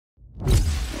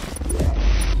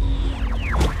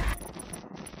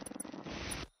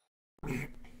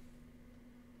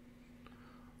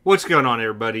What's going on,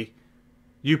 everybody?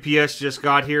 UPS just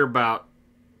got here about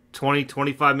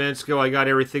 20-25 minutes ago. I got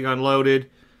everything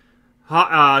unloaded.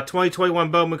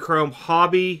 2021 Bowman Chrome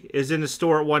Hobby is in the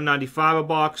store at $195 a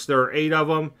box. There are 8 of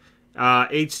them.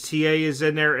 HTA is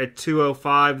in there at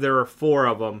 $205. There are 4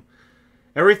 of them.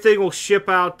 Everything will ship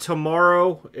out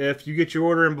tomorrow if you get your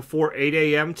order in before 8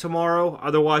 a.m. tomorrow.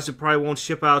 Otherwise, it probably won't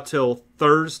ship out till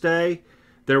Thursday.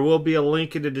 There will be a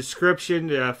link in the description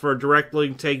for a direct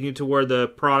link taking you to where the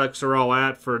products are all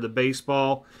at for the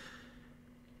baseball.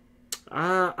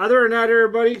 Other than that,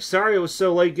 everybody, sorry it was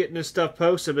so late getting this stuff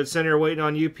posted. I've been sitting here waiting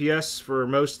on UPS for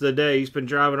most of the day. He's been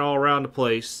driving all around the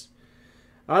place.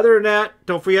 Other than that,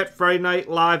 don't forget Friday night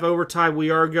live overtime. We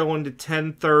are going to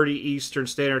 10:30 Eastern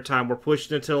Standard Time. We're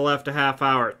pushing it to the left a half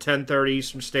hour at 10:30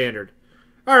 Eastern Standard.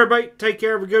 All right, everybody, take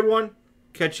care. Have a good one.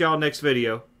 Catch y'all next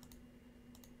video.